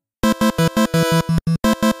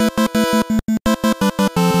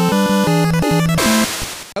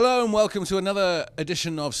welcome to another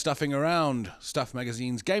edition of Stuffing Around, Stuff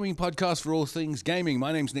Magazine's gaming podcast for all things gaming.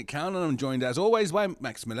 My name's Nick Cowan, and I'm joined as always by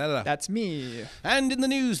Max Millella. That's me. And in the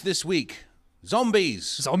news this week, zombies.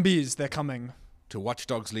 Zombies, they're coming. To Watch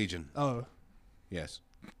Dogs Legion. Oh. Yes.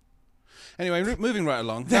 Anyway, moving right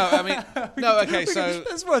along. No, I mean, no, okay, so...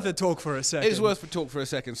 It's worth a talk for a second. It is worth a talk for a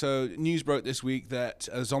second. So news broke this week that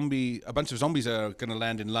a bunch of zombies are going to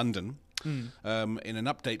land in London in an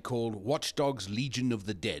update called Watch Dogs Legion of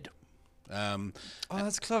the Dead.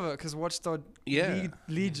 That's clever, because Watchdog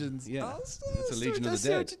Legions. Yeah, Oh, it's a Legion of the I see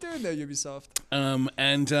Dead. what you're doing there, Ubisoft.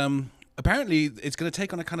 And apparently it's going to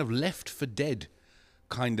take on a kind of Left 4 Dead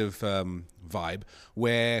kind of vibe,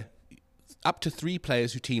 where up to 3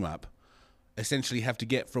 players who team up essentially have to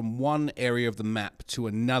get from one area of the map to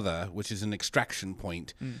another, which is an extraction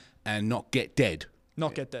point, and not get dead.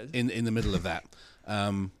 Not get dead. In the middle of that.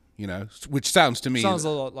 You know, which sounds to me... Sounds a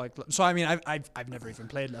lot like... So, I mean, I've never even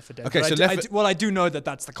played Left 4 Dead. Okay, so I do know that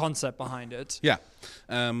that's the concept behind it. Yeah.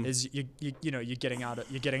 Is you're getting out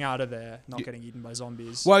of there, not getting eaten by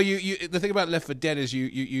zombies. Well, the thing about Left 4 Dead is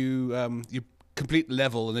you complete the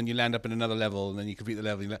level and then you land up in another level and then you complete the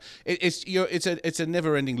level. It's a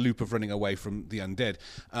never-ending loop of running away from the undead.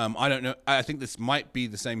 I don't know. I think this might be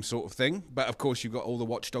the same sort of thing, but of course you've got all the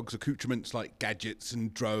Watch Dogs accoutrements like gadgets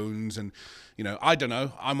and drones and I don't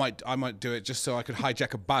know. I might do it just so I could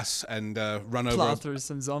hijack a bus and run over. Plow through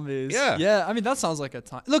some zombies. Yeah. Yeah. I mean, that sounds like a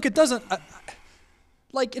time. Look, it doesn't.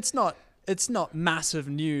 It's not massive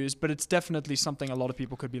news, but it's definitely something a lot of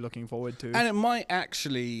people could be looking forward to. And it might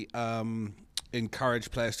actually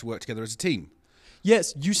encourage players to work together as a team.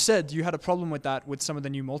 Yes, you said you had a problem with that with some of the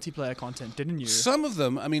new multiplayer content, didn't you? Some of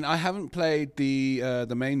them. I mean, I haven't played the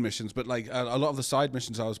main missions, but like a lot of the side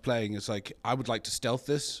missions I was playing, it's like I would like to stealth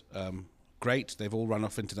this. Great, they've all run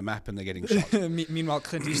off into the map and they're getting shot. Meanwhile,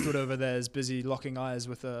 Clint Eastwood over there is busy locking eyes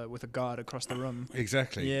with a guard across the room.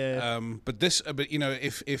 Exactly. Yeah. But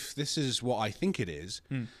if this is what I think it is,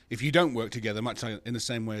 if you don't work together, much like in the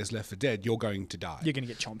same way as Left 4 Dead, you're going to die. You're gonna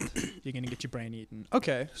get chomped. You're gonna get your brain eaten.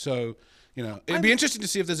 Okay. So, it'd be interesting to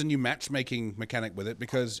see if there's a new matchmaking mechanic with it,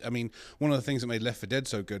 because, I mean, one of the things that made Left 4 Dead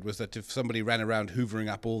so good was that if somebody ran around hoovering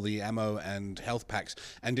up all the ammo and health packs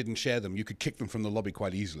and didn't share them, you could kick them from the lobby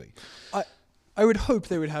quite easily. I would hope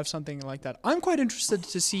they would have something like that. I'm quite interested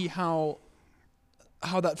to see how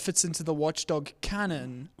that fits into the Watchdog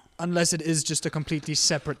canon, unless it is just a completely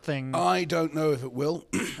separate thing. I don't know if it will.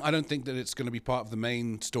 I don't think that it's going to be part of the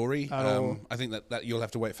main story. At all. I think that you'll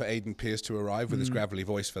have to wait for Aidan Pierce to arrive with his gravelly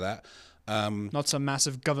voice for that. Not some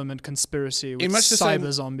massive government conspiracy with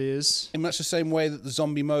zombies. In much the same way that the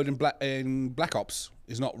zombie mode in Black Ops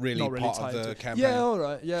is not really part of the campaign. Yeah, all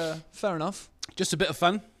right. Yeah, fair enough. Just a bit of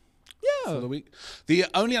fun. Yeah. For the week. The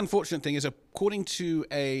only unfortunate thing is, according to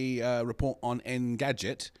a report on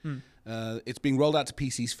Engadget, it's being rolled out to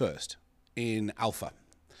PCs first in alpha.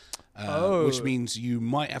 Which means you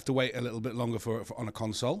might have to wait a little bit longer for on a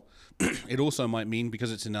console. It also might mean,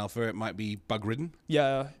 because it's in alpha, it might be bug-ridden.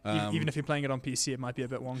 Yeah, even if you're playing it on PC, it might be a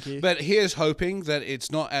bit wonky. But here's hoping that it's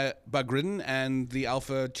not bug-ridden and the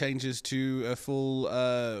alpha changes to a full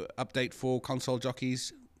update for console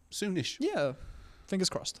jockeys soonish. Yeah, fingers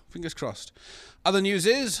crossed. Fingers crossed. Other news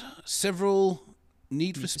is several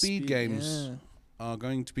Need for Speed games are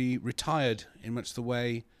going to be retired in much the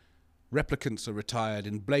way Replicants are retired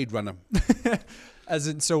in Blade Runner. As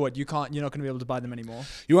in, so what? You're not going to be able to buy them anymore?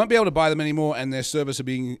 You won't be able to buy them anymore, and their servers are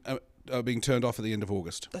being turned off at the end of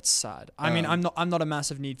August. That's sad. I mean, I'm not a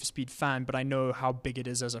massive Need for Speed fan, but I know how big it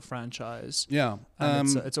is as a franchise. Yeah,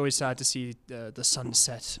 it's always sad to see the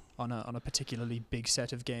sunset on a particularly big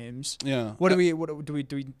set of games. Yeah. What do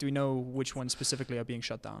we know which ones specifically are being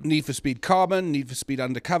shut down? Need for Speed Carbon, Need for Speed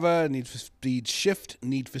Undercover, Need for Speed Shift,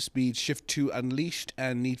 Need for Speed Shift 2 Unleashed,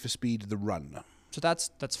 and Need for Speed The Run. So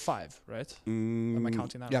that's 5, right? Am I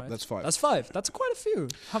counting that right? Yeah, that's 5. That's 5. That's quite a few.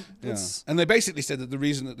 And they basically said that the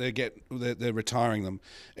reason that they're retiring them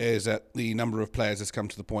is that the number of players has come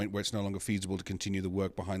to the point where it's no longer feasible to continue the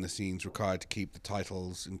work behind the scenes required to keep the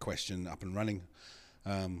titles in question up and running.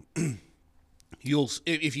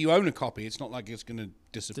 If you own a copy, it's not like it's going to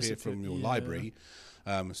disappear from your library.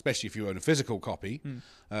 Especially if you own a physical copy,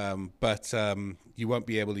 but you won't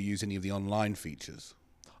be able to use any of the online features.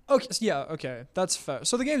 Okay, okay, that's fair.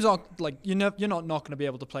 So the games are like you're not going to be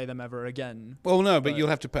able to play them ever again. Well, no, but you'll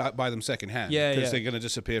have to buy them secondhand because they're going to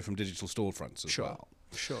disappear from digital storefronts as well.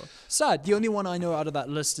 Sure. Sad. The only one I know out of that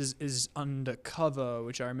list is Undercover,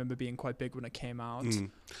 which I remember being quite big when it came out.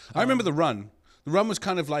 I remember The Run. The Run was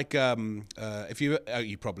kind of like, if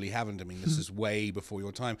you probably haven't, I mean, this is way before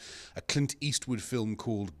your time, a Clint Eastwood film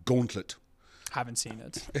called Gauntlet. Haven't seen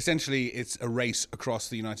it. Essentially, it's a race across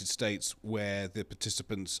the United States where the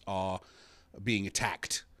participants are being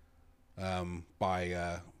attacked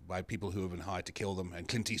by people who have been hired to kill them, and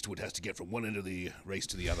Clint Eastwood has to get from one end of the race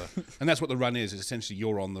to the other. And that's what the run is. It's essentially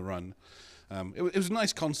you're on the run. It was a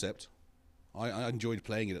nice concept. I enjoyed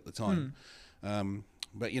playing it at the time.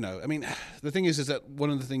 But, you know, I mean, the thing is that one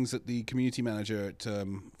of the things that the community manager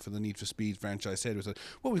for the Need for Speed franchise said was that,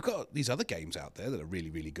 well, we've got these other games out there that are really,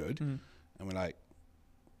 really good. And we're like,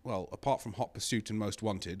 well, apart from Hot Pursuit and Most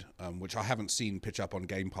Wanted, which I haven't seen pitch up on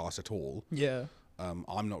Game Pass at all, Yeah.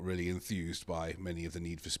 I'm not really enthused by many of the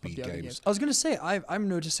Need for Speed The other games. I was going to say, I'm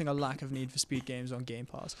noticing a lack of Need for Speed games on Game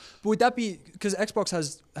Pass. But would that be, because Xbox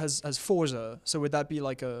has Forza, so would that be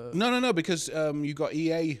like a... No, because you got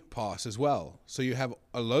EA Pass as well. So you have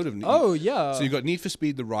a load of... Oh, yeah. So you got Need for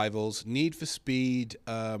Speed The Rivals, Need for Speed...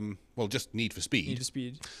 well, just Need for Speed. Need for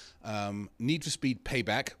Speed. Need for Speed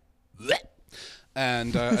Payback.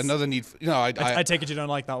 And another Need for... I take it you don't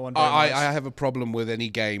like that one very I much. have a problem with any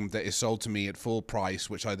game that is sold to me at full price,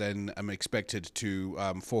 which I then am expected to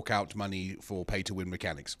fork out money for pay-to-win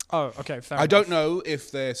mechanics. Oh, okay, fair I enough. don't know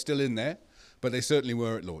if they're still in there, but they certainly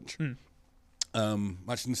were at launch.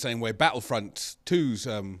 Much in the same way Battlefront 2's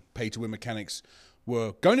pay-to-win mechanics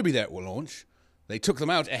were going to be there at launch. They took them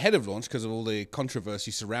out ahead of launch because of all the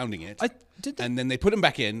controversy surrounding it. And then they put them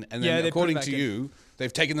back in, and then according to you,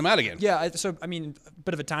 they've taken them out again. Yeah, so, I mean, a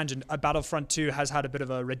bit of a tangent. Battlefront 2 has had a bit of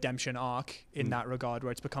a redemption arc in that regard,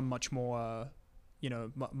 where it's become much more,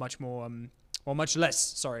 much more... well, much less,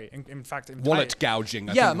 sorry. In fact... Wallet gouging,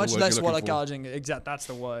 I yeah, think much the word less you're wallet looking for. gouging. Exact. That's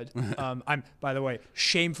the word. By the way,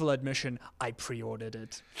 shameful admission, I pre-ordered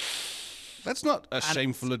it. That's not a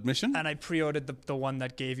shameful admission. And I pre-ordered the one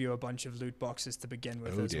that gave you a bunch of loot boxes to begin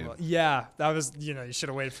with as dear. well. Yeah, that was, you should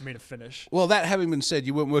have waited for me to finish. Well, that having been said,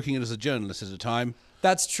 you weren't working as a journalist at the time.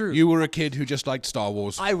 That's true. You were a kid who just liked Star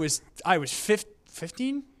Wars. I was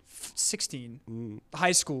 15, 16,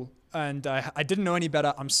 high school, and I didn't know any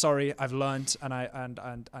better. I'm sorry. I've learned, and I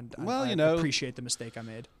appreciate the mistake I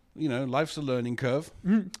made. You know, life's a learning curve.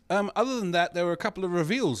 Other than that, there were a couple of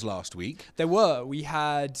reveals last week. There were. We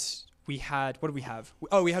had. What did we have?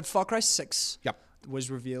 Oh, we had Far Cry 6. Yep.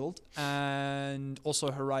 Was revealed, and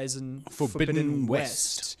also Horizon Forbidden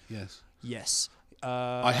West. Yes. Yes.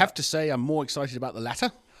 I have to say I'm more excited about the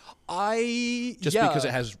latter. Because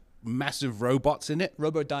it has massive robots in it.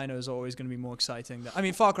 Robo Dinos are always going to be more exciting. I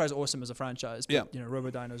mean, Far Cry is awesome as a franchise, but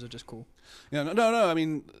Robo Dinos are just cool. Yeah, no. I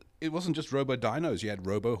mean, it wasn't just Robo Dinos. You had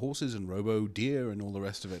Robo Horses and Robo Deer and all the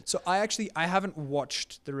rest of it. So I haven't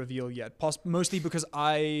watched the reveal yet, mostly because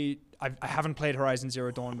I haven't played Horizon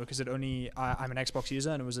Zero Dawn because I'm an Xbox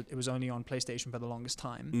user and it was only on PlayStation for the longest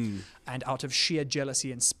time. And out of sheer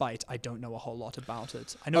jealousy and spite, I don't know a whole lot about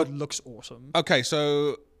it. I know it looks awesome. Okay,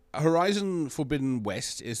 so Horizon Forbidden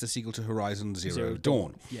West is the sequel to Horizon Zero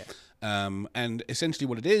Dawn. Yeah. And essentially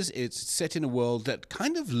what it is, it's set in a world that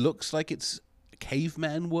kind of looks like it's a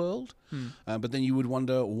caveman world. But then you would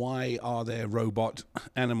wonder, why are there robot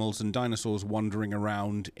animals and dinosaurs wandering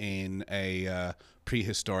around in a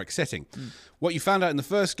prehistoric setting? What you found out in the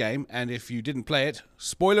first game, and if you didn't play it,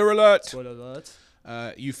 spoiler alert! Spoiler alert.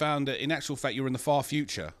 You found that in actual fact you were in the far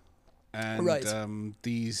future. And Right.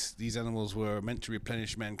 These animals were meant to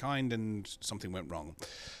replenish mankind, and something went wrong.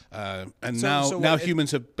 And So now what,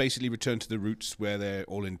 humans have basically returned to the roots where they're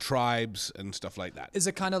all in tribes and stuff like that. Is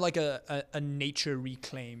it kind of like a nature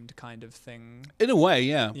reclaimed kind of thing? In a way,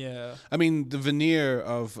 yeah. Yeah. I mean, the veneer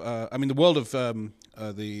of, the world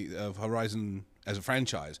of Horizon as a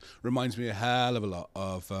franchise reminds me a hell of a lot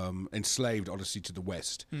of Enslaved Odyssey to the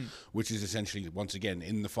West, which is essentially, once again,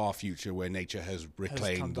 in the far future where nature has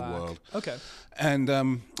reclaimed the world. Okay. And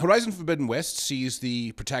Horizon Forbidden West sees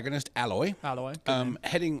the protagonist, Aloy, Good name.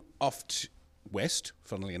 heading off west,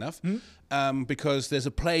 funnily enough, because there's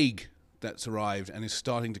a plague that's arrived and is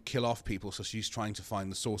starting to kill off people, so she's trying to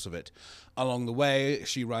find the source of it. Along the way,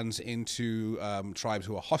 she runs into tribes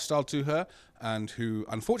who are hostile to her and who,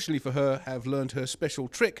 unfortunately for her, have learned her special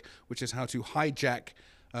trick, which is how to hijack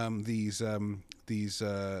these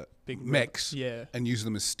Big mechs yeah. and use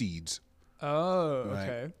them as steeds. Oh, Right.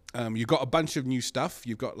 okay. You've got a bunch of new stuff.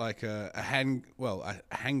 You've got like a hang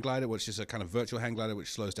glider, which is a kind of virtual hang glider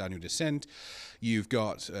which slows down your descent. You've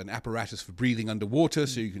got an apparatus for breathing underwater,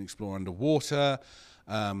 so you can explore underwater.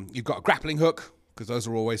 You've got a grappling hook, because those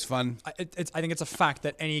are always fun. I think it's a fact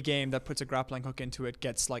that any game that puts a grappling hook into it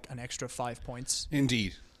gets like an extra 5 points.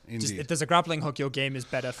 Indeed. Just, if there's a grappling hook, your game is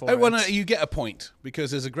better for Well, no, it. you get a point, because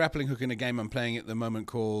there's a grappling hook in a game I'm playing at the moment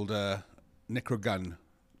called Necrogun.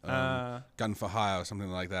 Gun for Hire or something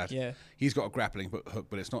like that. Yeah. He's got a grappling hook,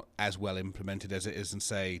 but it's not as well implemented as it is in,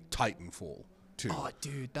 say, Titanfall, 2. Oh,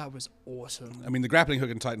 dude, that was awesome. I mean, the grappling hook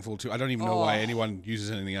in Titanfall 2, I don't even know why anyone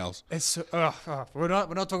uses anything else. It's so, we're not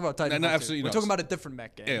talking about Titanfall. No, 2. absolutely We're not. talking about a different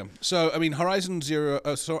mech game. Yeah. So, I mean, Horizon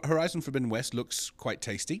Forbidden West looks quite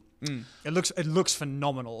tasty. It looks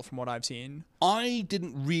phenomenal from what I've seen. I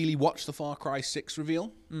didn't really watch the Far Cry 6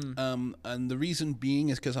 reveal. And the reason being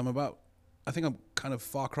is because I think I'm kind of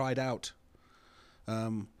Far Cry'd out.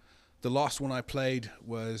 The last one I played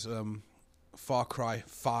was Far Cry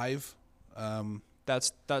 5.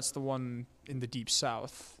 That's the one in the Deep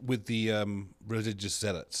South. With the religious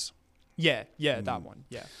zealots. Yeah, that one.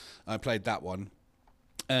 Yeah. I played that one.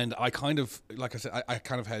 And I kind of, like I said, I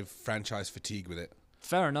kind of had franchise fatigue with it.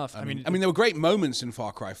 Fair enough. I mean, there were great moments in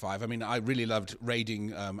Far Cry 5. I mean, I really loved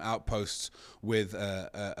raiding outposts with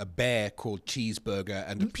a bear called Cheeseburger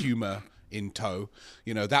and a puma in tow.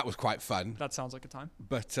 You know, that was quite fun. that sounds like a time.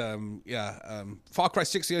 But Far Cry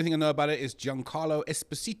 6, the only thing I know about it is Giancarlo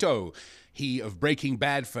Esposito. He, of Breaking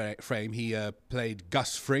Bad fame, he played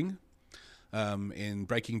Gus Fring in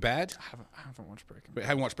Breaking Bad. I haven't watched Breaking But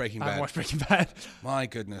haven't watched Breaking Bad. I haven't watched Breaking Bad. My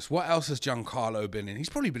goodness. What else has Giancarlo been in? He's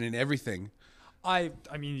probably been in everything. I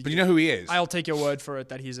mean, But you know who he is? I'll take your word for it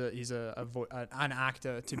that he's an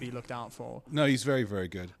actor to be looked out for. No, he's very, very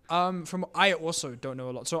good. I also don't know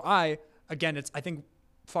a lot. So I think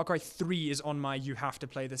Far Cry 3 is on my you have to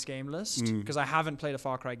play this game list because I haven't played a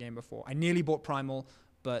Far Cry game before. I nearly bought Primal,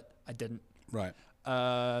 but I didn't. Right.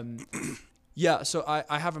 Yeah, so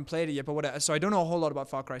I haven't played it yet, but whatever. So I don't know a whole lot about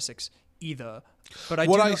Far Cry 6 either. But I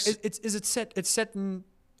What do I know, s- it's set in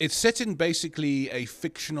It's set in basically a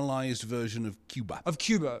fictionalized version of Cuba.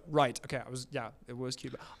 Cuba, right? Okay, it was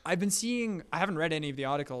Cuba. I haven't read any of the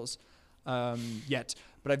articles yet,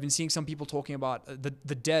 but I've been seeing some people talking about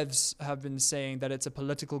the devs have been saying that it's a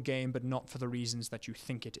political game, but not for the reasons that you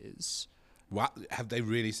think it is. What? Have they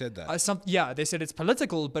really said that? They said it's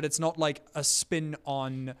political, but it's not like a spin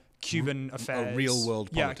on Cuban affairs, real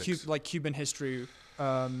world politics. like Cuban history,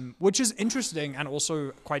 which is interesting and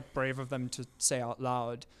also quite brave of them to say out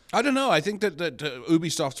loud. I don't know. I think that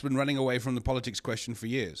Ubisoft's been running away from the politics question for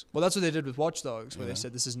years. Well, that's what they did with Watch Dogs, where they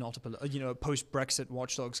said this is not a post-Brexit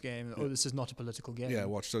Watch Dogs game. Oh, this is not a political game. Yeah,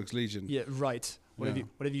 Watch Dogs Legion. Yeah, right.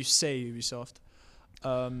 Whatever you say, Ubisoft.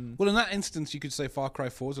 Well, in that instance, you could say Far Cry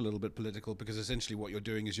 4 is a little bit political because essentially what you're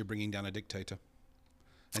doing is you're bringing down a dictator.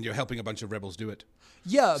 And you're helping a bunch of rebels do it.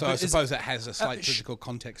 Yeah, So but I suppose that has a slight political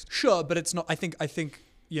context. Sure, but it's not. I think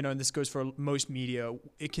and this goes for most media.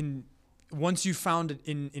 It can once you found it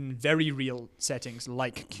in very real settings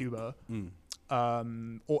like Cuba,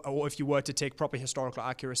 or if you were to take proper historical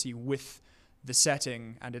accuracy with the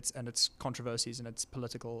setting and its controversies and its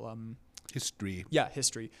political History.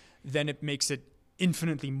 history, then it makes it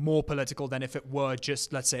infinitely more political than if it were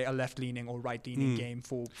just, let's say, a left-leaning or right-leaning game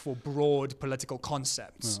for broad political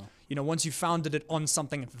concepts. Once you founded it on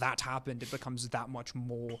something that happened, it becomes that much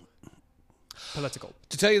more political.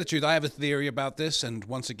 To tell you the truth, I have a theory about this, and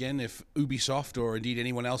once again, if Ubisoft or indeed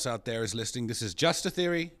anyone else out there is listening, this is just a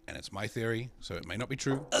theory, and it's my theory, so it may not be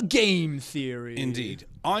true. A game theory. Indeed.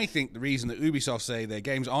 I think the reason that Ubisoft say their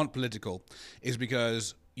games aren't political is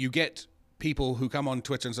because you get people who come on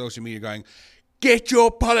Twitter and social media going, "Get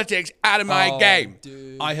your politics out of my game."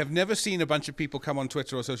 Dude. I have never seen a bunch of people come on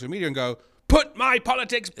Twitter or social media and go, "Put my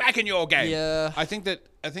politics back in your game." Yeah. I think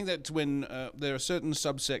that when there are certain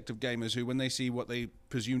subsect of gamers who, when they see what they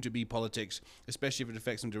presume to be politics, especially if it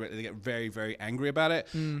affects them directly, they get very, very angry about it.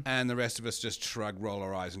 And the rest of us just shrug, roll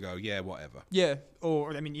our eyes, and go, "Yeah, whatever." Yeah,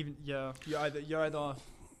 or I mean, even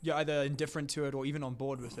you're either indifferent to it or even on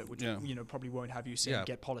board with it, which probably won't have you say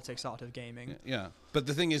get politics out of gaming. Yeah, but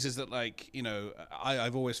the thing is that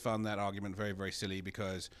I've always found that argument very, very silly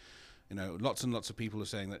because lots and lots of people are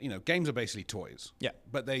saying that games are basically toys. Yeah,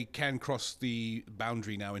 but they can cross the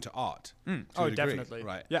boundary now into art. To Oh, a degree, definitely.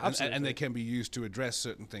 right? Yeah, absolutely. And they can be used to address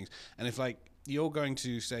certain things. And if you're going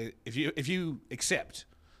to say if you accept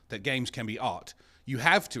that games can be art, you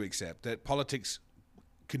have to accept that politics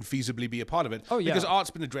can feasibly be a part of it. Oh, yeah. Because art's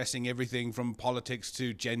been addressing everything from politics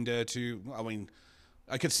to gender to,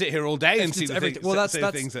 I could sit here all day and see the things,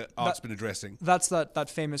 things that art's been addressing. That's that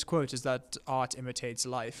famous quote is that art imitates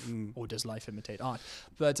life, or does life imitate art?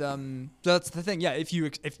 But that's the thing. Yeah, if you're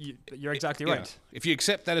exactly right. Yeah. If you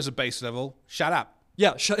accept that as a base level, shut up.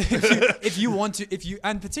 Yeah, if you want to,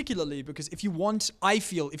 and particularly because if you want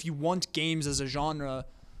games as a genre,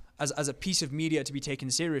 as a piece of media to be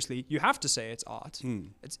taken seriously, you have to say it's art.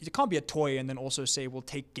 It can't be a toy and then also say we'll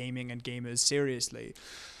take gaming and gamers seriously.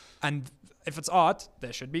 And if it's art,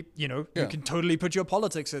 there should be, you can totally put your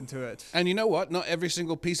politics into it. And you know what? Not every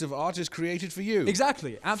single piece of art is created for you.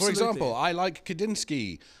 Exactly, absolutely. For example, I like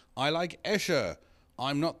Kandinsky. I like Escher.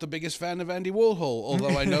 I'm not the biggest fan of Andy Warhol,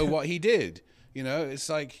 although I know what he did. You know, it's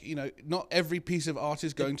like, you know, not every piece of art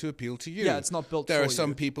is going to appeal to you. Yeah, it's not built There for are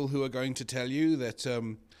some you. people who are going to tell you that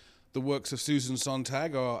the works of Susan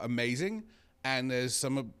Sontag are amazing, and there's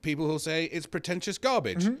some people who'll say it's pretentious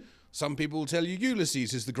garbage. Some people will tell you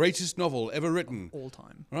Ulysses is the greatest novel ever written. All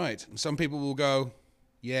time. Right. And some people will go,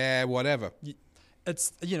 yeah, whatever.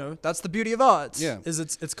 It's, you know, that's the beauty of art. Yeah. Is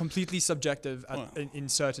it's completely subjective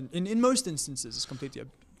in most instances. It's completely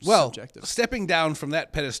Well, subjective. stepping down from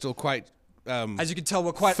that pedestal quite As you can tell,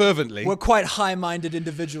 we're quite fervently. We're quite high-minded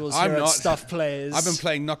individuals I'm here not. at Stuff Plays. I've been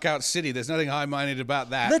playing Knockout City. There's nothing high-minded about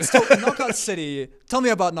that. Let's talk Knockout City. Tell me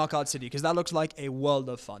about Knockout City, because that looks like a world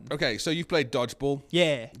of fun. Okay, so you've played Dodgeball.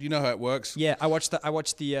 Yeah. You know how it works. Yeah, I watched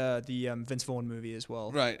the Vince Vaughn movie as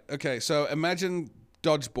well. Right. Okay, so imagine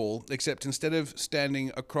Dodgeball, except instead of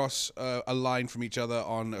standing across a line from each other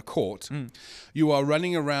on a court, you are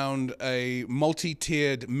running around a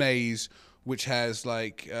multi-tiered maze which has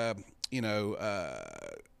like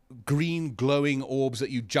green glowing orbs that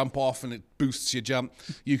you jump off and it boosts your jump.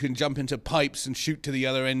 You can jump into pipes and shoot to the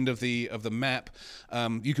other end of the map.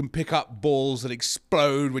 You can pick up balls that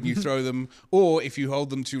explode when you throw them, or if you hold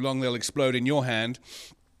them too long, they'll explode in your hand.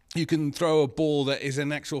 You can throw a ball that is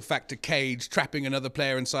in actual fact a cage, trapping another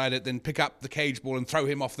player inside it, then pick up the cage ball and throw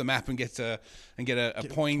him off the map and get a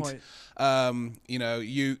point.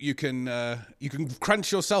 You can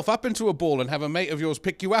crunch yourself up into a ball and have a mate of yours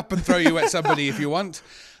pick you up and throw you at somebody if you want.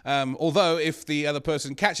 Although if the other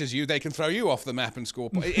person catches you, they can throw you off the map and score.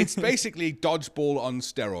 It's basically dodgeball on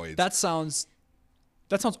steroids. That sounds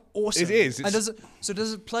awesome. It is. And does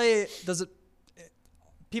it play?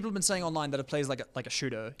 People have been saying online that it plays like a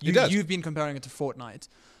shooter. It does. You've been comparing it to Fortnite.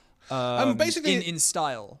 Basically in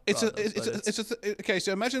style. Okay.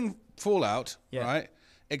 So imagine Fallout, Yeah. right?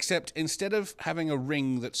 Except instead of having a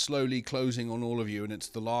ring that's slowly closing on all of you, and it's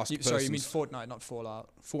the last person. Sorry, you mean Fortnite, not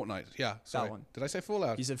Fallout. Fortnite? Yeah. Sorry. one. Did I say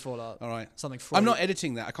Fallout? You said Fallout. All right. Something. I'm not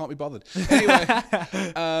editing that. I can't be bothered. Anyway,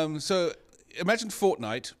 so imagine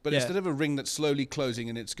Fortnite, but Yeah. instead of a ring that's slowly closing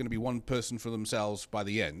and it's going to be one person for themselves by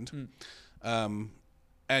the end,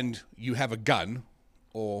 and you have a gun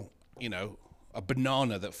or, a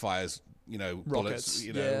banana that fires, bullets, Rockets,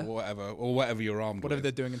 yeah. whatever you're armed Whatever with.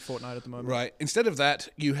 they're doing in Fortnite at the moment. Right. Instead of that,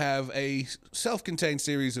 you have a self-contained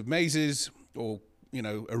series of mazes or,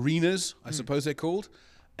 arenas, I suppose they're called.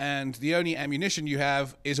 And the only ammunition you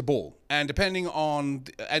have is a ball. And depending on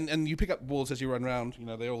and you pick up balls as you run around,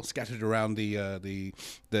 they're all scattered around the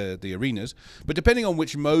arenas. But depending on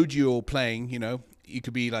which mode you're playing, you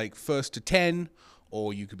could be like 1st to 10,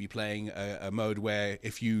 or you could be playing a mode where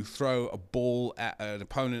if you throw a ball at an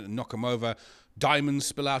opponent and knock them over, diamonds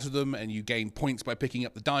spill out of them, and you gain points by picking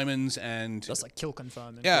up the diamonds. And That's like kill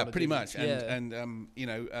confirm. in yeah, Call of pretty Duty. much.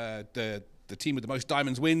 Yeah. The team with the most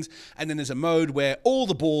diamonds wins. And then there's a mode where all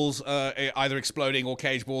the balls are either exploding or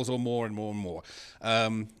cage balls or more and more and more.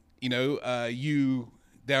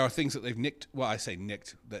 There are things that they've nicked. Well, I say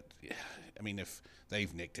nicked. If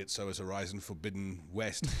they've nicked it, so has Horizon Forbidden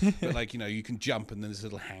West. But you can jump and then this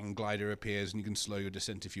little hang glider appears and you can slow your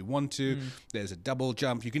descent if you want to. There's a double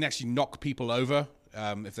jump. You can actually knock people over.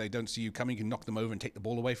 If they don't see you coming, you can knock them over and take the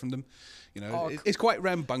ball away from them. It's quite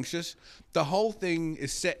rambunctious. The whole thing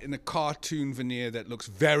is set in a cartoon veneer that looks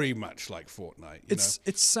very much like Fortnite.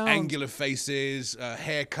 It sounds Angular faces,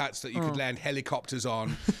 haircuts that you could land helicopters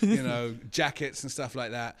on, jackets and stuff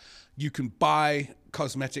like that. You can buy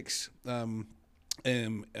cosmetics.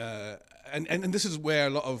 And this is where a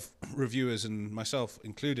lot of reviewers and myself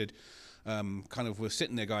included kind of were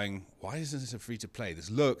sitting there going, why isn't this a free-to-play?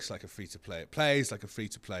 This looks like a free-to-play. It plays like a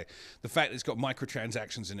free-to-play. The fact that it's got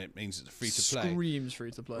microtransactions in it means it's a free-to-play. Screams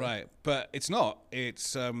free-to-play. Right, but it's not.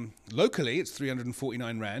 It's locally, it's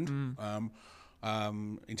 349 Rand.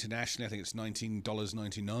 Internationally, I think it's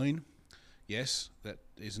 $19.99. Yes, that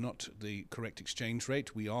is not the correct exchange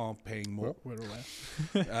rate. We are paying more. We're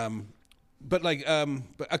aware. But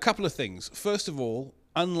a couple of things. First of all,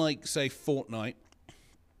 unlike say Fortnite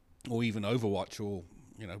or even Overwatch or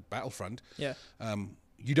Battlefront, Yeah.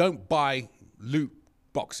 You don't buy loot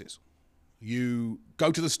boxes. You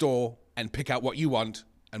go to the store and pick out what you want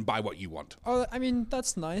and buy what you want. Oh, I mean,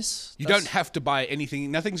 that's nice. You don't have to buy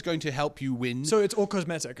anything. Nothing's going to help you win. So it's all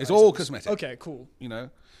cosmetic. It's all cosmetic. Okay, cool.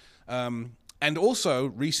 And also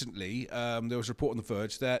recently there was a report on The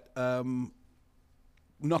Verge that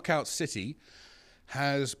Knockout City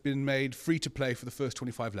has been made free to play for the first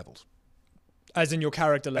 25 levels. As in your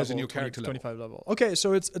character level. As in your character level. 25 level. Okay,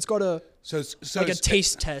 so it's got a a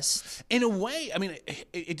taste test. In a way, I mean,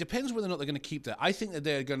 it depends whether or not they're going to keep that. I think that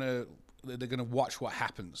they're going to watch what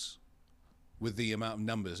happens with the amount of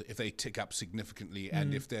numbers if they tick up significantly,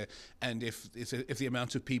 and if the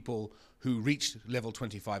amount of people who reach level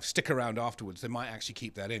 25 stick around afterwards, they might actually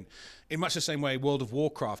keep that in much the same way World of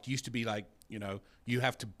Warcraft used to be like, you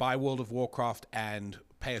have to buy World of Warcraft and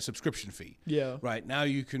pay a subscription fee. Yeah. Right now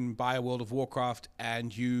you can buy a World of Warcraft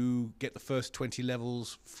and you get the first 20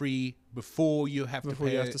 levels free before you have to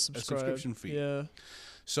pay a subscription fee. Yeah.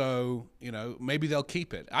 So, maybe they'll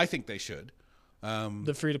keep it. I think they should.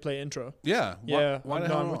 The free-to-play intro. Yeah. Why I'm down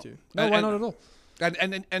down with you. No, why not at all?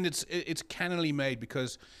 And it's cannily made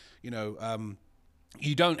because,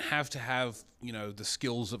 you don't have to have, the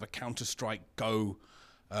skills of a Counter-Strike Go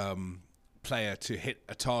player to hit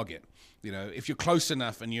a target. If you're close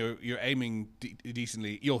enough and you're aiming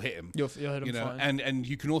decently, you'll hit him. You'll hit him fine. And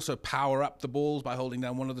you can also power up the balls by holding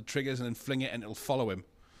down one of the triggers and then fling it, and it'll follow him.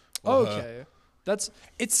 Okay.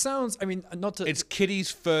 It sounds, not to... It's Kitty's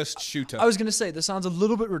first shooter. I was going to say, this sounds a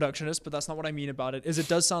little bit reductionist, but that's not what I mean about it, it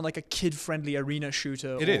does sound like a kid-friendly arena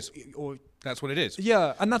shooter. It is. That's what it is.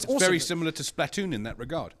 Yeah, and that's it's awesome. Very similar to Splatoon in that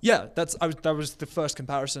regard. Yeah, that was the first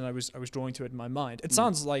comparison I was drawing to it in my mind. It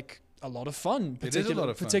sounds like a lot of fun. It is a lot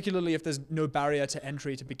of fun. Particularly if there's no barrier to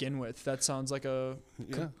entry to begin with. That sounds like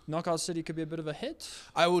Knockout City could be a bit of a hit.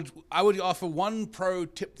 I would offer one pro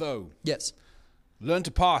tip, though. Yes. Learn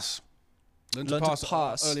to pass. Learn to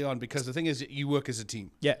pass early on, because the thing is, you work as a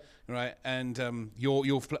team. Yeah. Right, and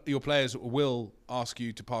your players will ask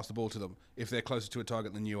you to pass the ball to them if they're closer to a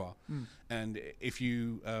target than you are. And if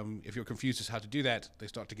you're confused as how to do that, they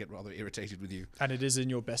start to get rather irritated with you. And it is in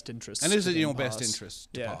your best interest. And it is in your best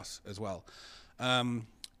interest to pass as well.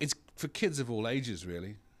 It's for kids of all ages,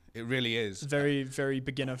 really. It really is. Very, very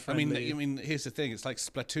beginner friendly. I mean, here's the thing. It's like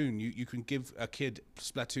Splatoon. You can give a kid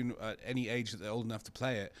Splatoon at any age that they're old enough to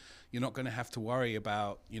play it. You're not going to have to worry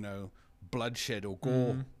about, bloodshed or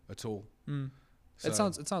gore at all. So. It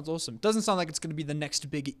sounds awesome. Doesn't sound like it's going to be the next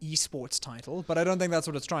big esports title, but I don't think that's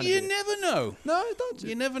what it's trying to be. You never know. No, don't.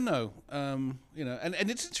 You never know. And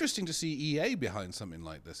it's interesting to see EA behind something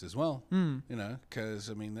like this as well. Because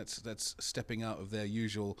that's stepping out of their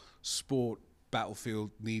usual sport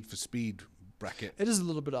Battlefield Need for Speed bracket. It is a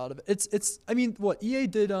little bit out of it. It's what EA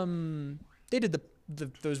did they did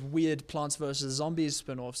those weird Plants vs Zombies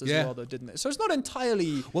spin-offs as well, though, didn't they? So it's not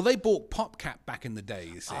entirely... Well, they bought PopCap back in the day,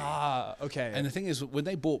 you see. Ah, okay. And the thing is, when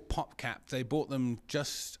they bought PopCap, they bought them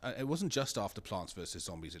just... it wasn't just after Plants vs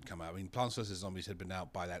Zombies had come out. I mean, Plants vs Zombies had been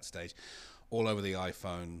out by that stage all over the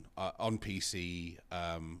iPhone, on PC.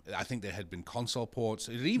 I think there had been console ports.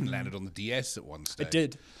 It had even landed on the DS at one stage. It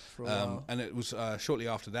did, for a while. And it was shortly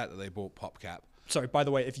after that they bought PopCap. Sorry, by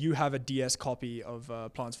the way, if you have a DS copy of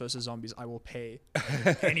Plants vs. Zombies, I will pay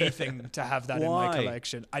anything to have that in my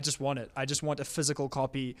collection. I just want it. I just want a physical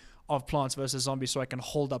copy of Plants vs. Zombies so I can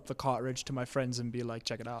hold up the cartridge to my friends and be like,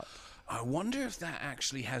 check it out. I wonder if that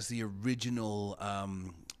actually has the original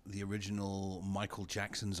Michael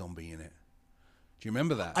Jackson zombie in it. Do you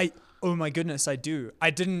remember that? Oh my goodness, I do. I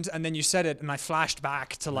didn't, and then you said it, and I flashed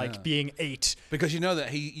back to being 8. Because you know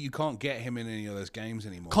that you can't get him in any of those games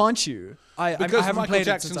anymore. Can't you? Because I haven't Michael played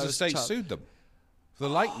Jackson's it since estate sued them for the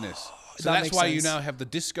likeness. So that that's makes why sense. you now have the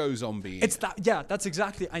disco zombie. It's that. Yeah, that's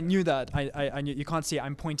exactly. I knew that. I knew. You can't see.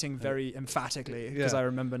 I'm pointing very emphatically because I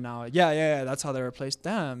remember now. Yeah. That's how they replaced.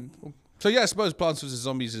 Damn. So yeah, I suppose Plants vs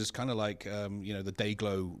Zombies is kind of like the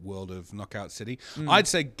Dayglow world of Knockout City. I'd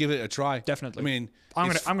say give it a try. Definitely. I mean, I'm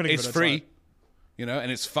gonna give it a free, try.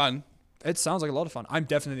 And it's fun. It sounds like a lot of fun. I'm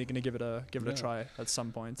definitely going to give it a try at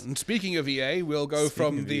some point. And speaking of EA, we'll go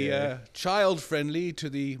from the child-friendly to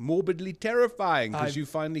the morbidly terrifying, because you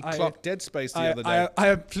finally clocked Dead Space the other day. I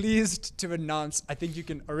am pleased to announce, I think you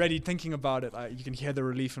can already thinking about it, you can hear the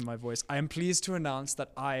relief in my voice. I am pleased to announce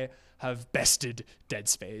that I have bested Dead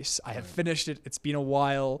Space. I have finished it. It's been a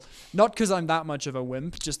while. Not because I'm that much of a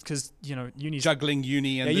wimp, just because, uni's... Juggling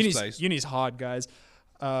uni and this place. Uni's hard, guys.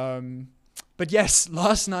 But yes,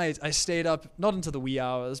 last night I stayed up, not into the wee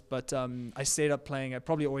hours, but I stayed up playing. I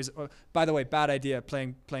probably always... by the way, bad idea,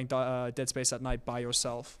 playing Dead Space at night by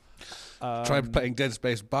yourself. Try playing Dead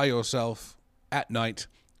Space by yourself at night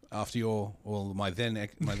after my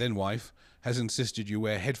then wife has insisted you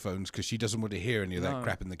wear headphones because she doesn't want to hear any of that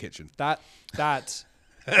crap in the kitchen. That's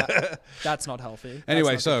not healthy.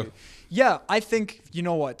 Anyway, yeah, I think, you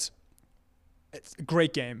know what? It's a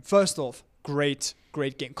great game. First off, great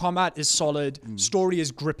game. Combat is solid. Story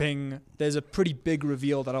is gripping. There's a pretty big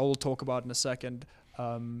reveal that I will talk about in a second.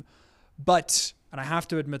 But, and I have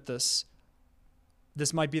to admit this,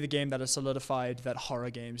 this might be the game that has solidified that horror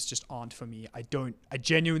games just aren't for me. I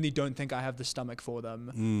genuinely don't think I have the stomach for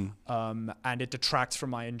them. And it detracts from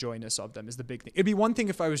my enjoyness of them is the big thing. It'd be one thing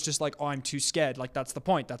if I was just like, oh, I'm too scared. Like, that's the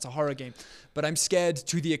point. That's a horror game. But I'm scared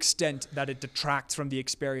to the extent that it detracts from the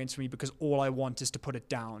experience for me because all I want is to put it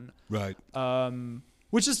down. Right.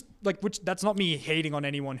 Which that's not me hating on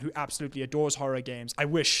anyone who absolutely adores horror games. I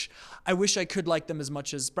wish I could like them as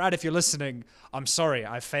much as Brad, if you're listening, I'm sorry,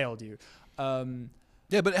 I failed you.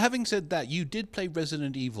 Yeah, but having said that, you did play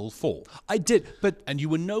Resident Evil 4. I did, but And you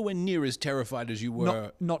were nowhere near as terrified as you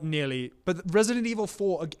were. not nearly. But Resident Evil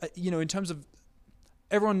 4, in terms of,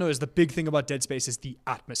 everyone knows the big thing about Dead Space is the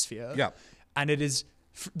atmosphere. Yeah. And it is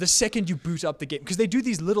the second you boot up the game, because they do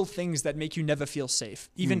these little things that make you never feel safe.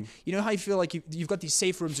 Even, you know how you feel like you've got these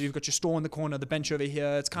safe rooms, or you've got your store in the corner, the bench over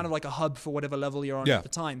here. It's kind of like a hub for whatever level you're on at the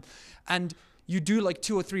time. And you do like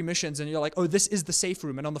 2 or 3 missions and you're like, oh, this is the safe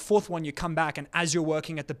room. And on the 4th one, you come back and as you're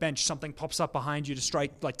working at the bench, something pops up behind you to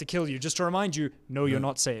strike, like to kill you, just to remind you, no, you're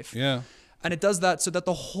not safe. Yeah. And it does that so that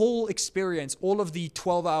the whole experience, all of the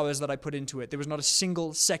 12 hours that I put into it, there was not a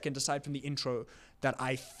single second aside from the intro that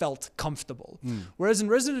I felt comfortable. Whereas in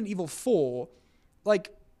Resident Evil 4,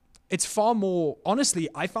 like, it's far more, honestly,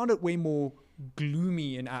 I found it way more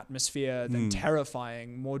gloomy in atmosphere than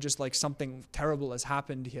terrifying, more just like something terrible has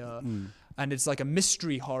happened here. And it's like a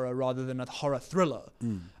mystery horror rather than a horror thriller.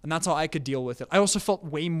 And that's how I could deal with it. I also felt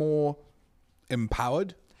way more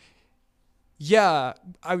Empowered? Yeah,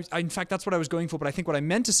 in fact, that's what I was going for. But I think what I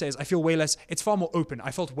meant to say is I feel way less, it's far more open.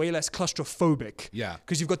 I felt way less claustrophobic. Yeah.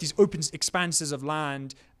 Because you've got these open expanses of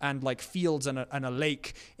land and like fields and a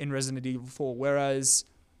lake in Resident Evil 4. Whereas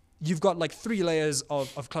you've got like 3 layers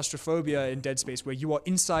of claustrophobia in Dead Space where you are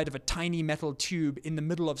inside of a tiny metal tube in the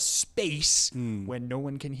middle of space where no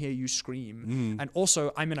one can hear you scream. And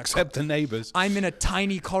also Except the neighbors. I'm in a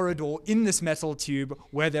tiny corridor in this metal tube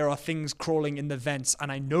where there are things crawling in the vents,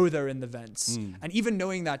 and I know they're in the vents. And even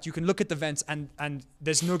knowing that, you can look at the vents and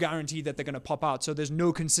there's no guarantee that they're going to pop out, so there's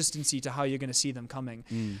no consistency to how you're going to see them coming.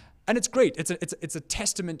 And it's great. It's a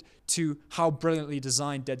testament to how brilliantly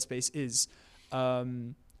designed Dead Space is.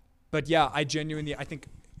 But yeah, I think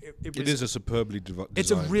it is a superbly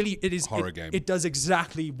designed horror game. It does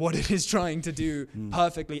exactly what it is trying to do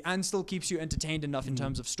perfectly, and still keeps you entertained enough in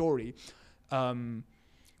terms of story. The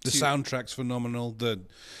soundtrack's phenomenal.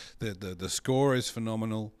 The score is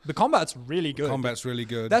phenomenal. The combat's really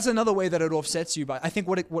good. That's another way that it offsets you. But I think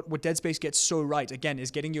what Dead Space gets so right, again,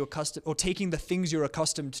 is getting you accustomed, or taking the things you're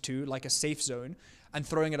accustomed to, like a safe zone, and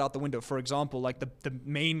throwing it out the window. For example, like the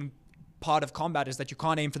main part of combat is that you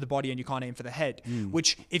can't aim for the body and you can't aim for the head,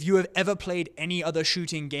 which if you have ever played any other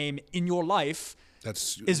shooting game in your life,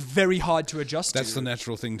 is very hard to adjust to. That's the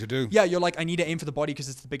natural thing to do. Yeah, you're like, I need to aim for the body because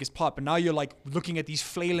it's the biggest part. But now you're like looking at these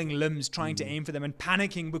flailing limbs, trying to aim for them and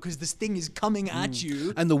panicking because this thing is coming at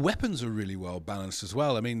you. And the weapons are really well balanced as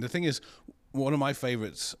well. I mean, the thing is, one of my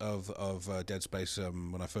favorites of Dead Space,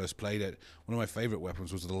 when I first played it, one of my favorite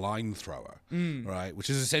weapons was the line thrower, right? Which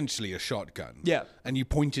is essentially a shotgun. Yeah. And you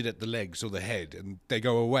point it at the legs or the head and they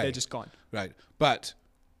go away. They're just gone. Right. But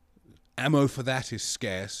ammo for that is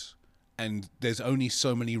scarce. And there's only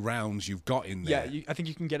so many rounds you've got in there. Yeah, I think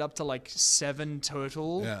you can get up to like 7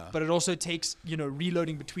 total. Yeah. But it also takes,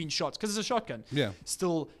 reloading between shots because it's a shotgun. Yeah.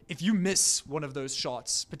 Still, if you miss one of those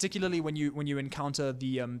shots, particularly when you encounter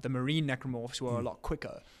the marine necromorphs who are a lot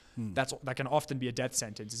quicker, that can often be a death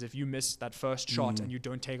sentence. Is if you miss that first shot and you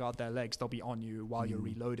don't take out their legs, they'll be on you while you're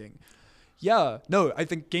reloading. Yeah, no, I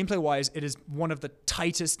think gameplay-wise, it is one of the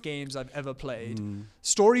tightest games I've ever played.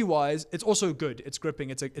 Story-wise, it's also good. It's gripping.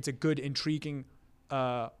 It's a good, intriguing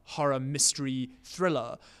horror mystery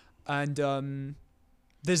thriller. And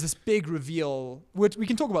there's this big reveal. Which we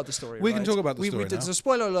can talk about the story. We can talk about the story now. So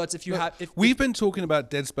spoiler alerts if you have. We've been talking about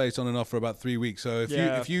Dead Space on and off for about 3 weeks. So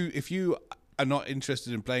if you are not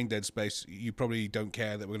interested in playing Dead Space, you probably don't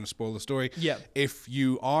care that we're going to spoil the story. Yeah. If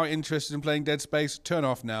you are interested in playing Dead Space, turn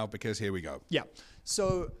off now because here we go. Yeah.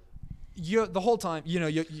 So you're the whole time,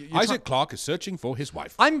 you're Isaac Clarke is searching for his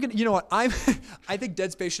wife. I think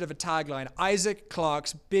Dead Space should have a tagline: Isaac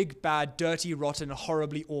Clarke's big, bad, dirty, rotten,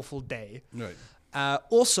 horribly awful day. Right.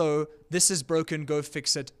 Also, this is broken. Go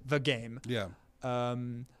fix it. The game. Yeah.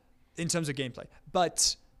 In terms of gameplay,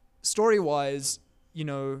 but story-wise,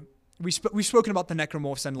 we've spoken about the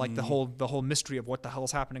necromorphs and like the whole mystery of what the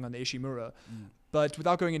hell's happening on the Ishimura. But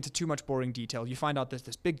without going into too much boring detail, you find out there's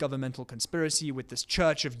this big governmental conspiracy with this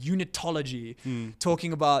church of unitology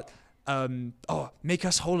talking about, make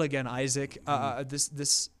us whole again, Isaac.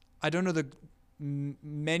 This I don't know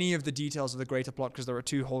many of the details of the greater plot because there are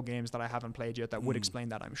 2 whole games that I haven't played yet that would explain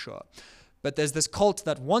that, I'm sure. But there's this cult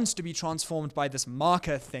that wants to be transformed by this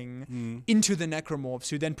marker thing into the necromorphs,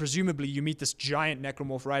 who then presumably you meet this giant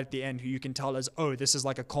necromorph right at the end who you can tell is, oh, this is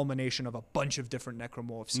like a culmination of a bunch of different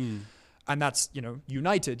necromorphs. And that's,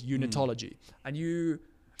 united unitology.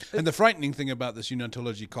 And the frightening thing about this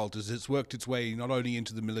unitology cult is it's worked its way not only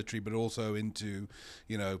into the military but also into,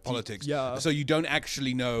 politics. Yeah. So you don't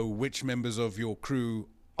actually know which members of your crew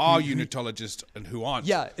are unitologists and who aren't.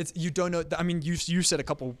 Yeah, you don't know. I mean, you said a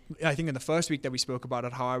couple, I think in the first week that we spoke about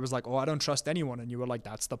it, how I was like, oh, I don't trust anyone. And you were like,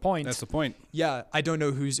 that's the point. That's the point. Yeah, I don't know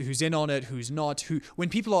who's in on it, who's not. When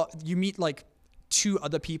people you meet like 2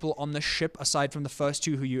 other people on the ship aside from the first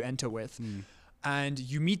 2 who you enter with. And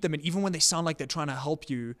you meet them, and even when they sound like they're trying to help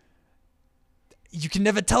you, you can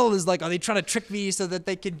never tell. Is like, are they trying to trick me so that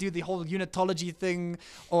they can do the whole unitology thing,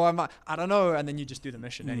 or I don't know. And then you just do the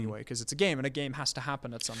mission anyway because it's a game, and a game has to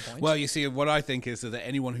happen at some point. Well, you see, what I think is that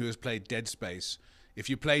anyone who has played Dead Space, if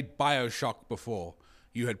you played BioShock before,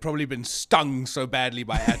 you had probably been stung so badly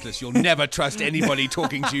by Atlas, you'll never trust anybody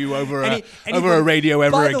talking to you over a radio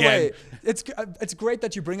ever again. By the way, it's great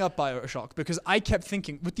that you bring up BioShock, because I kept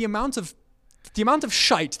thinking, with the amount of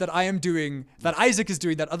shite that I am doing, that Isaac is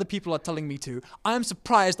doing, that other people are telling me to, I am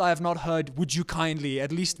surprised I have not heard "Would you kindly"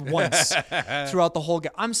 at least once throughout the whole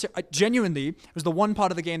game. Genuinely, it was the one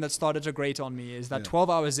part of the game that started to grate on me, is that 12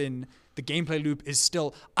 hours in, the gameplay loop is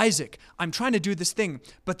still, Isaac, I'm trying to do this thing,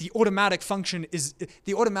 but the automatic function is,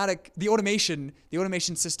 the automation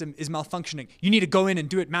system is malfunctioning. You need to go in and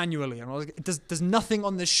do it manually. And I was like, does nothing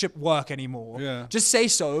on this ship work anymore? Yeah. Just say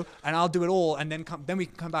so, and I'll do it all, and then we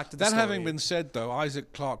can come back to the story. That having been said, though,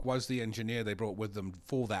 Isaac Clarke was the engineer they brought with them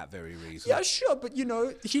for that very reason. Yeah, sure, but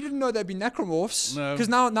he didn't know there'd be necromorphs. No. Because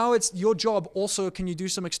now it's your job. Also, can you do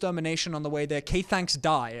some extermination on the way there? K-Thanks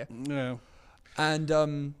die. No.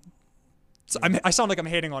 And so I sound like I'm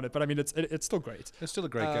hating on it, but I mean it's still great. It's still a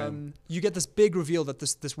great game. You get this big reveal that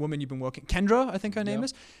this woman you've been working, Kendra, I think her name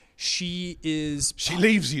is. She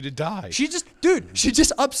leaves you to die. She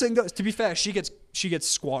just ups and goes. To be fair, she gets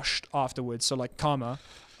squashed afterwards. So like karma.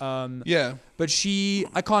 Yeah. But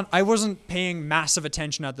I wasn't paying massive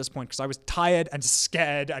attention at this point because I was tired and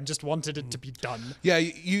scared and just wanted it to be done. Yeah,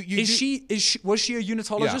 was she a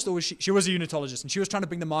unitologist, Yeah. or she was a unitologist, and she was trying to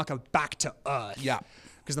bring the marker back to Earth. Yeah.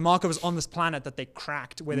 Because the marker was on this planet that they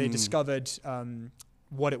cracked, where they discovered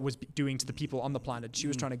what it was doing to the people on the planet. She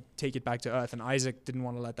was trying to take it back to Earth, and Isaac didn't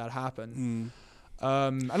want to let that happen.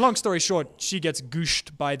 And long story short, she gets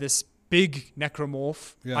gooshed by this big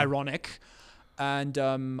necromorph, ironic, and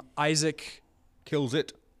Isaac kills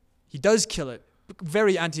it. He does kill it.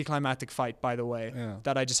 Very anticlimactic fight, by the way. Yeah.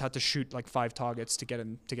 That I just had to shoot like 5 targets to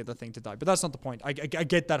get the thing to die. But that's not the point. I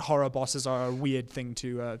get that horror bosses are a weird thing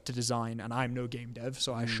to design, and I'm no game dev,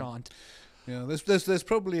 so I shan't. Yeah, there's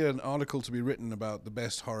probably an article to be written about the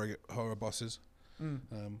best horror bosses.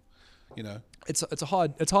 It's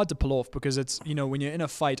hard to pull off, because it's when you're in a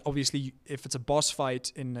fight, obviously if it's a boss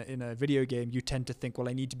fight in a video game, you tend to think, well,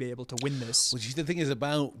 I need to be able to win this. Which the thing is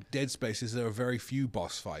about Dead Space is there are very few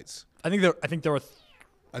boss fights. I think there are.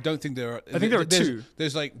 I don't think there are. I think there are 2.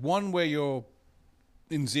 There's like one where you're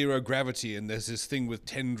in zero gravity, and there's this thing with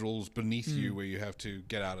tendrils beneath you where you have to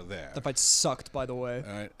get out of there. The fight sucked, by the way.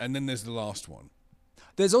 All right, and then there's the last one.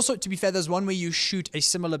 There's also, to be fair, there's one where you shoot a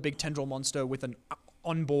similar big tendril monster with an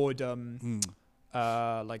onboard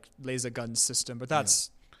like laser gun system, but that's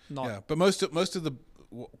not. Yeah, but most of the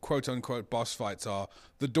quote unquote boss fights are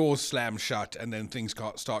the doors slam shut and then things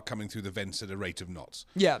start coming through the vents at a rate of knots.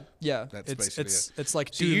 Yeah. That's basically it. It's like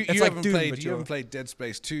so Doom. you haven't played Dead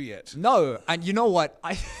Space 2 yet. No, and you know what?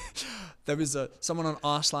 There was someone on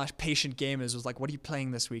r/Patient Gamers was like, "What are you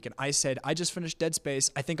playing this week?" And I said, "I just finished Dead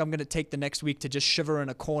Space. I think I'm gonna take the next week to just shiver in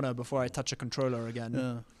a corner before I touch a controller again."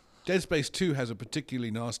 Yeah. Dead Space 2 has a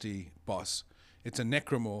particularly nasty boss. It's a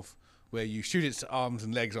necromorph where you shoot its arms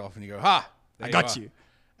and legs off and you go, "Ha! I got you."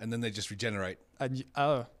 And then they just regenerate. And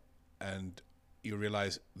and you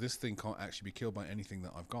realize this thing can't actually be killed by anything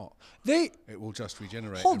that I've got. It will just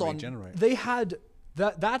regenerate. Regenerate. They had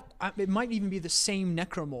that it might even be the same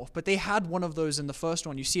necromorph, but they had one of those in the first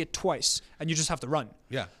one. You see it twice, and you just have to run.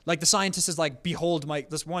 Yeah. Like the scientist is like, "Behold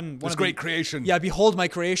this great creation." Yeah, behold my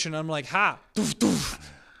creation. And I'm like, "Ha!" Doof, doof.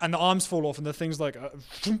 And the arms fall off, and the thing's like,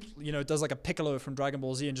 it does like a Piccolo from Dragon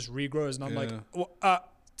Ball Z and just regrows. And I'm like,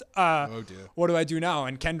 oh dear. What do I do now?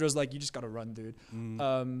 And Kendra's like, "You just gotta run, dude."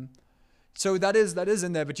 So that is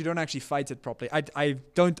in there, but you don't actually fight it properly. I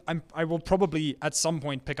will probably at some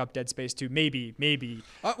point pick up Dead Space 2. Maybe.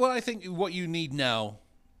 Well, I think what you need now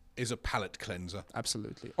is a palate cleanser.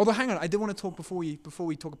 Absolutely. Although, hang on, I did want to talk before we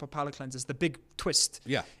talk about palate cleansers. The big twist,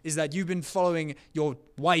 Yeah. is that you've been following your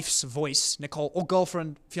wife's voice, Nicole, or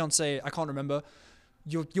girlfriend, fiance, I can't remember.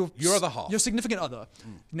 Your other half. your significant other,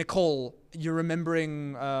 Nicole. You're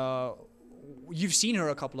remembering. You've seen her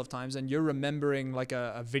a couple of times, and you're remembering like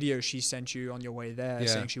a video she sent you on your way there, Yeah.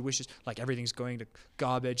 saying she wishes like everything's going to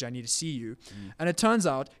garbage. I need to see you. And it turns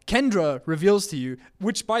out Kendra reveals to you,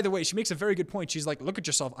 which by the way, she makes a very good point. She's like, "Look at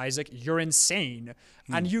yourself, Isaac. You're insane."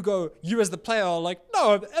 And you go, you as the player are like,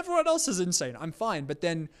 "No, everyone else is insane. I'm fine." But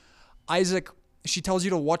then Isaac. She tells you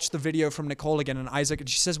to watch the video from Nicole again, and Isaac, and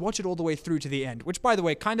she says, watch it all the way through to the end, which, by the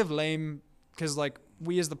way, kind of lame, because, like,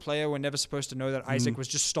 we as the player were never supposed to know that Isaac was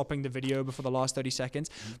just stopping the video before the last 30 seconds.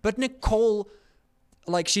 But Nicole,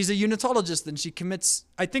 like, she's a unitologist, and she commits,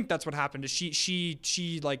 I think that's what happened, is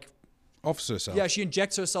she like, Offs herself. yeah, she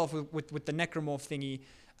injects herself with the necromorph thingy,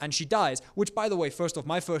 and she dies. Which, by the way, first off,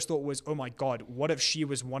 my first thought was, oh my god, what if she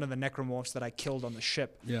was one of the necromorphs that I killed on the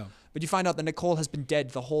ship? Yeah. But you find out that Nicole has been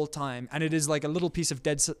dead the whole time, and it is like a little piece of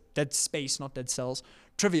dead space, not dead cells,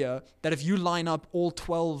 trivia, that if you line up all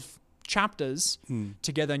 12 chapters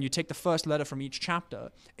together and you take the first letter from each chapter,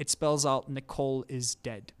 it spells out Nicole is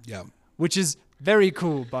dead. Yeah. Which is very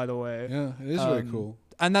cool, by the way. Yeah, it is very cool.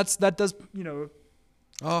 And that does, you know,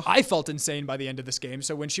 Oh, I felt insane by the end of this game.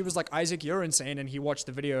 So when she was like, Isaac, you're insane, and he watched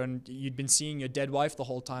the video and you'd been seeing your dead wife the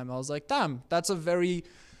whole time, I was like, damn, that's a very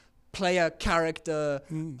player character,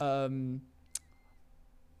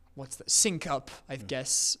 what's that? Sync up, I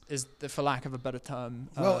guess, is for lack of a better term.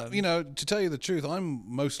 well, you know, to tell you the truth, I'm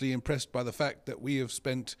mostly impressed by the fact that we have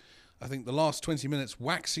spent, I think, the last 20 minutes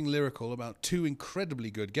waxing lyrical about two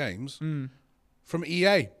incredibly good games from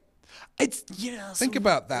EA. It's, yeah. Think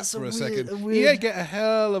about that for a second. EA get a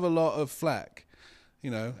hell of a lot of flack, you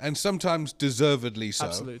know, and sometimes deservedly so.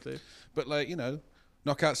 Absolutely. But, like, you know,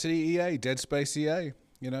 Knockout City EA, Dead Space EA,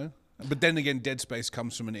 you know. But then again, Dead Space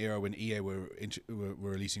comes from an era when EA were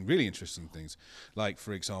releasing really interesting things, like,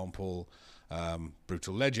 for example,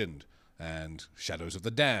 Brutal Legend and Shadows of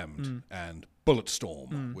the Damned and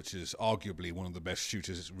Bulletstorm, which is arguably one of the best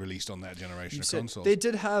shooters released on that generation of consoles. They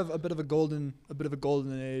did have a bit of a golden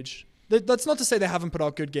age. That's not to say they haven't put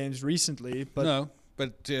out good games recently, but No,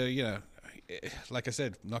 but you know, like I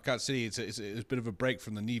said, Knockout City, it's a bit of a break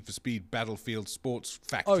from the Need for Speed Battlefield sports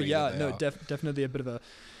factory. oh yeah, that they are. definitely a bit of a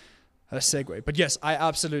segue. But yes, I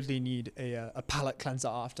absolutely need a palate cleanser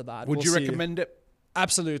after that. Would We'll you see. recommend it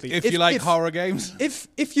Absolutely. if you like horror games?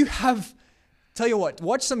 If you have, tell you what,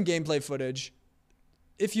 watch some gameplay footage.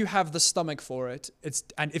 If you have the stomach for it,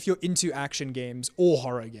 and if you're into action games or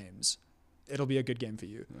horror games, it'll be a good game for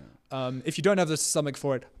you. If you don't have the stomach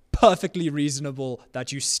for it, perfectly reasonable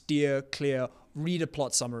that you steer clear. Read a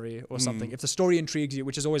plot summary or something. If the story intrigues you,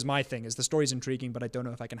 which is always my thing, is the story's intriguing, but I don't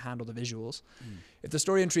know if I can handle the visuals. If the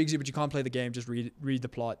story intrigues you, but you can't play the game, just read the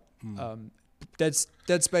plot.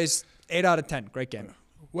 Dead Space, 8 out of 10. Great game.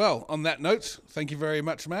 Well, on that note, thank you very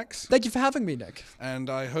much, Max. Thank you for having me, Nick. And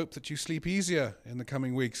I hope that you sleep easier in the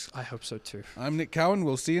coming weeks. I hope so too. I'm Nick Cowan.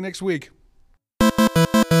 We'll see you next week.